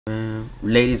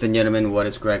Ladies and gentlemen, what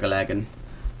is crack-a-lackin'?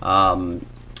 I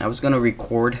was gonna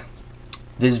record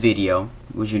this video,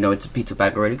 which you know it's a Pitu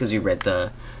pack already because you read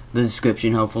the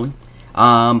description, hopefully.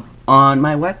 On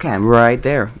my webcam right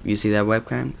there. You see that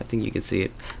webcam? I think you can see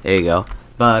it. There you go.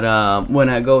 But when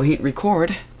I go hit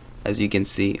record, as you can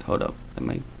see, hold up, am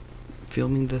I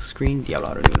filming the screen? Yeah,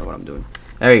 I don't even know what I'm doing.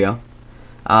 There you go.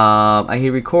 I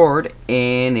hit record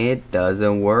and it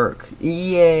doesn't work.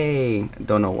 Yay!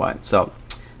 Don't know why. So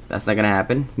that's not gonna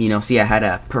happen. You know, see, I had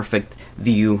a perfect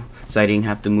view, so I didn't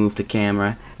have to move the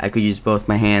camera. I could use both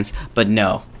my hands, but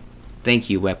no. Thank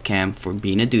you, webcam, for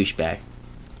being a douchebag.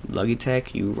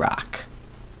 Logitech, you rock.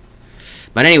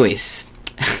 But anyways,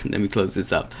 let me close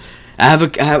this up. I have a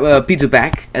Pitu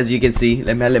pack, as you can see.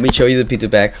 Let me show you the Pitu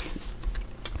pack.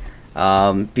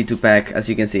 Pitu pack, as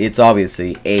you can see, it's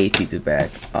obviously a Pitu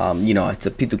pack. You know, it's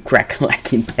a Pitu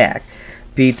crack-lacking pack.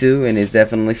 Pitu, and it's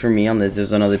definitely for me, unless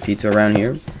there's another Pitu around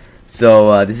here.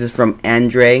 So this is from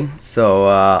Andre. So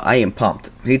I am pumped.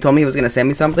 He told me he was gonna send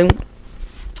me something,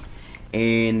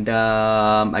 and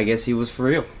I guess he was for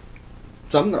real.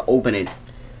 So I'm gonna open it.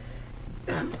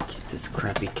 Get this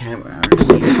crappy camera out of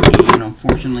here. And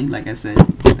unfortunately, like I said,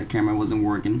 the camera wasn't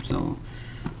working, so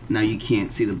now you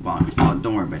can't see the box. Oh,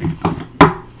 don't worry about it.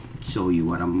 I'll show you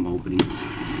what I'm opening.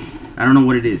 I don't know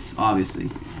what it is, obviously.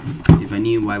 If I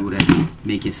knew, why would I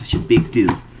make it such a big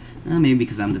deal? Maybe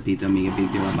because I'm the Pitu, I make a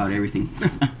big deal about everything.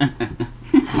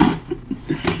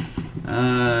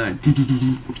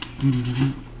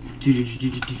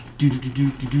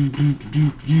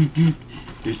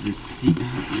 There's this seat.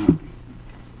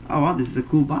 Oh wow, this is a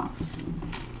cool box.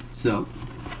 So,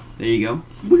 there you go.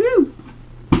 Woohoo!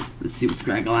 Let's see what's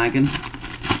crack-a-lackin'.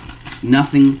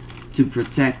 Nothing to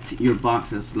protect your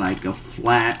boxes like a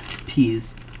flat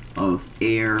piece of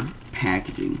air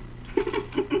packaging.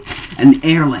 An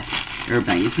airless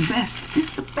airbag. It's the best.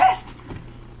 It's the best.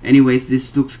 Anyways,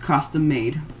 this looks custom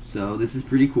made, so this is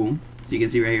pretty cool. So you can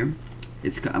see right here.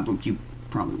 It's you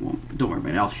probably won't. Don't worry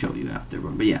about it. I'll show you after.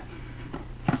 But yeah,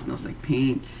 it smells like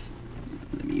paint.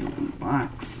 Let me open the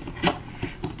box.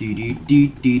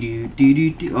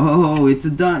 Oh, it's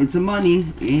a money,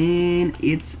 and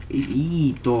it's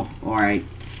Ito. All right,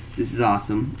 this is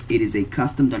awesome. It is a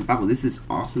custom done. Pablo, this is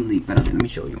awesomely. Let me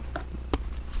show you.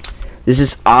 This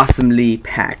is awesomely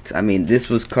packed. I mean, this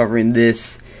was covering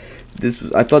this.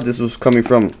 I thought this was coming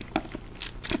from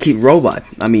Kid Robot.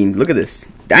 I mean, look at this.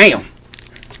 Damn.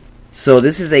 So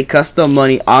this is a custom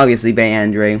money, obviously by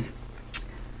Andre.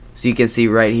 So you can see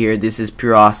right here, this is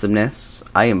pure awesomeness.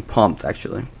 I am pumped,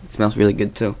 actually. It smells really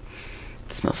good too.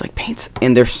 It smells like paint.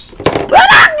 And there's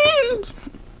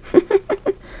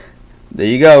there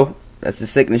you go. That's the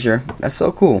signature. That's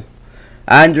so cool.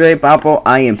 Andre, Papo,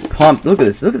 I am pumped. Look at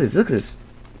this. Look at this. Look at this.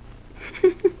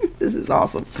 This is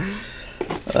awesome.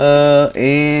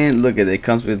 And look at it. It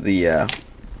comes with the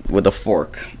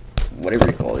fork. Whatever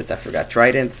they call this. I forgot.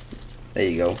 Tridents. There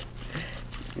you go.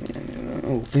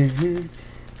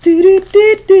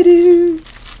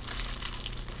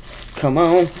 Come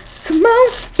on. Come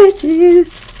on,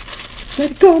 bitches.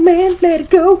 Let it go, man. Let it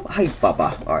go. Hi,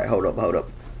 Papa. Alright, hold up. Hold up.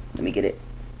 Let me get it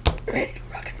ready to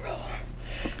rock and roll.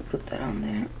 Put that on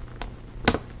there.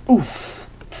 Oof.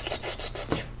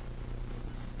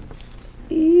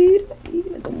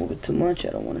 Don't move it too much. I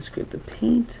don't want to scrape the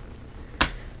paint.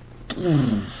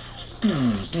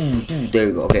 There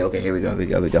we go. Okay, here we go.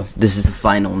 This is the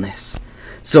finalness.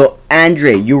 So,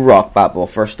 Andre, you rock, Papo.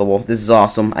 First of all, this is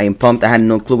awesome. I am pumped. I had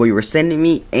no clue what you were sending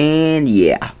me, and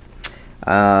yeah.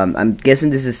 I'm guessing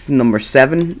this is number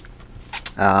 7.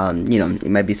 You know, it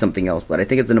might be something else, but I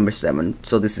think it's a number 7.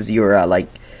 So this is your like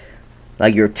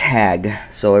your tag.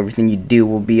 So everything you do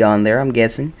will be on there, I'm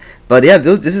guessing. But yeah,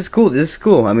 dude, this is cool. This is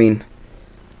cool. I mean,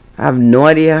 I have no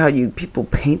idea how you people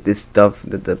paint this stuff.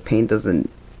 That the paint doesn't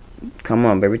come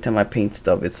on. Every time I paint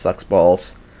stuff, it sucks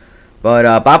balls. But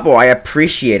Papo, I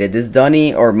appreciate it. This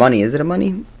Dunny or Money, is it a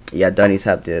Money? Yeah, Dunnies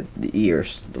have the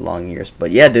ears, the long ears. But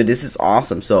yeah, dude, this is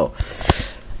awesome. So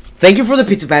thank you for the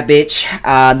Pitu pack, bitch.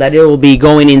 That it will be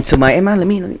going into my. Let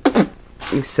me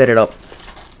set it up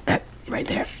right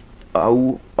there.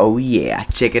 Oh yeah,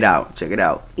 check it out. Check it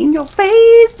out. In your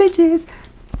face, bitches.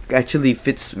 Actually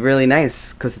fits really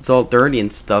nice because it's all dirty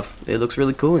and stuff. It looks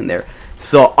really cool in there.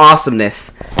 So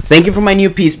awesomeness. Thank you for my new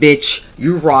piece, bitch.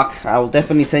 You rock. I will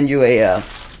definitely send you a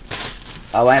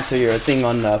I'll answer your thing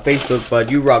on Facebook, but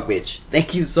you rock, bitch.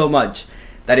 Thank you so much.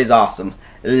 That is awesome.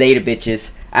 Later,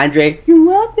 bitches. Andre,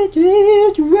 you rock,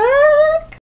 bitches. You rock.